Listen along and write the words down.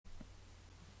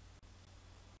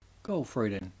Goal 3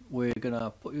 then. We're going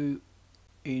to put you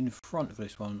in front of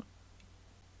this one.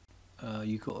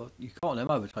 You can't let them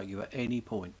overtake you at any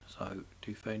point, so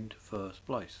defend first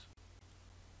place.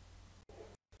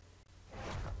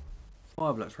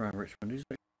 5 laps around Richmond, is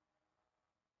it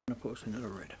going to put us into the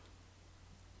red?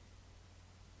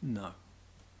 No.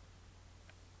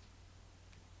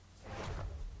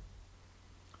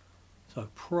 So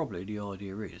probably the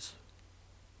idea is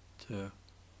to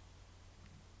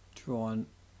try and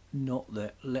not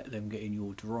let them get in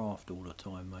your draft all the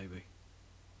time, maybe.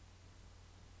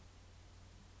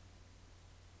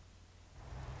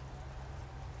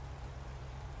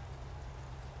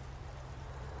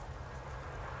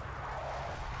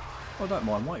 I don't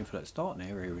mind waiting for that starting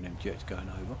area and them jets going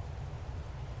over.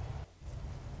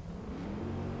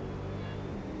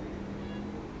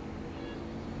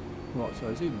 Right, so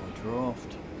he's in my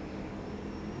draft.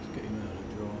 Let's get him out of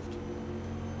the draft.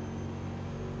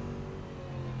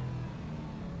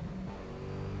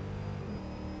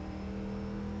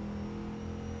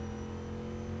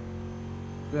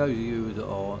 For those of you that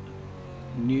are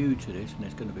new to this, and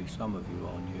there's going to be some of you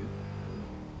are new,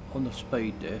 on the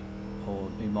speed there,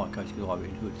 or in my case because I've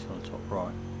hood, it's on the top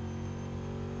right.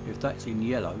 If that's in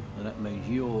yellow, then that means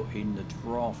you're in the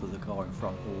draft of the car in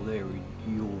front, or they're in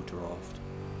your draft,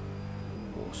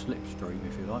 or slipstream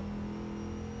if you like.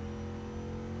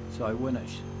 So when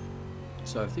it's,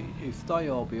 if they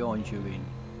are behind you in,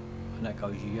 and that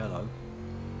goes yellow,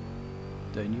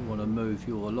 then you want to move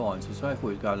your line. So say if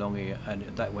we go along here and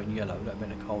that went yellow, that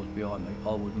meant the car was behind me,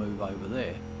 I would move over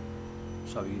there,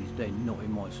 so he's then not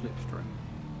in my slipstream.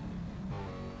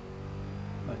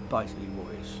 That's basically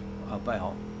what it's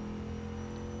about.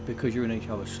 Because you're in each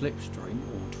other's slipstream,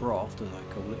 or draft as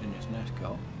they call it in this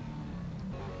NASCAR,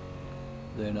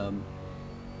 then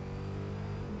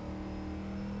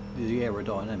the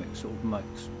aerodynamics sort of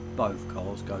makes both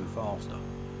cars go faster,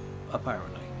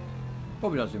 apparently.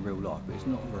 Probably does in real life, but it's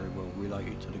not very well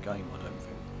related to the game, I don't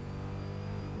think.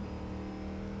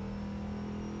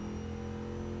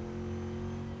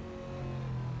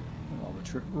 I'll have a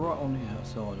trip right on the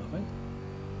outside, I think.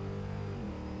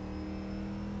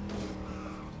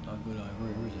 No good over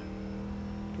here, is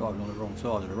it? Driving on the wrong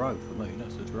side of the road for me,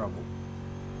 that's the trouble.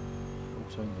 It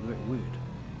all seems a bit weird.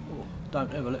 Oh,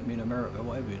 don't ever let me in America,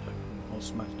 whatever you do. I'll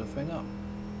smash the thing up.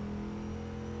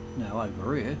 Now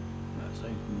over here, that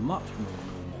seems much more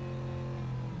normal.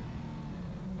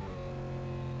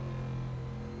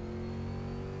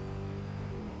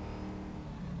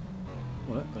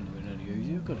 Well, that couldn't have been any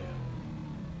easier, could it?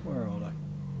 Where are they?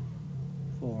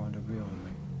 400 behind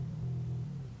me.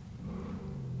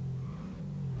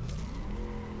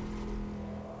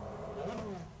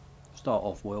 Start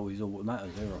off well is all that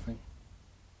matters there, I think.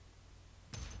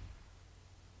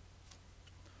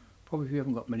 Probably if you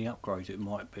haven't got many upgrades it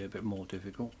might be a bit more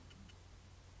difficult.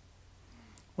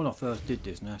 When I first did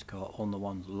this NASCAR on the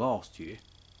ones last year,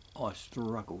 I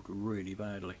struggled really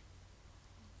badly.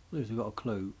 At least I've got a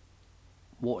clue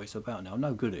what it's about now. I'm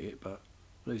no good at it, but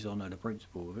at least I know the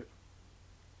principle of it.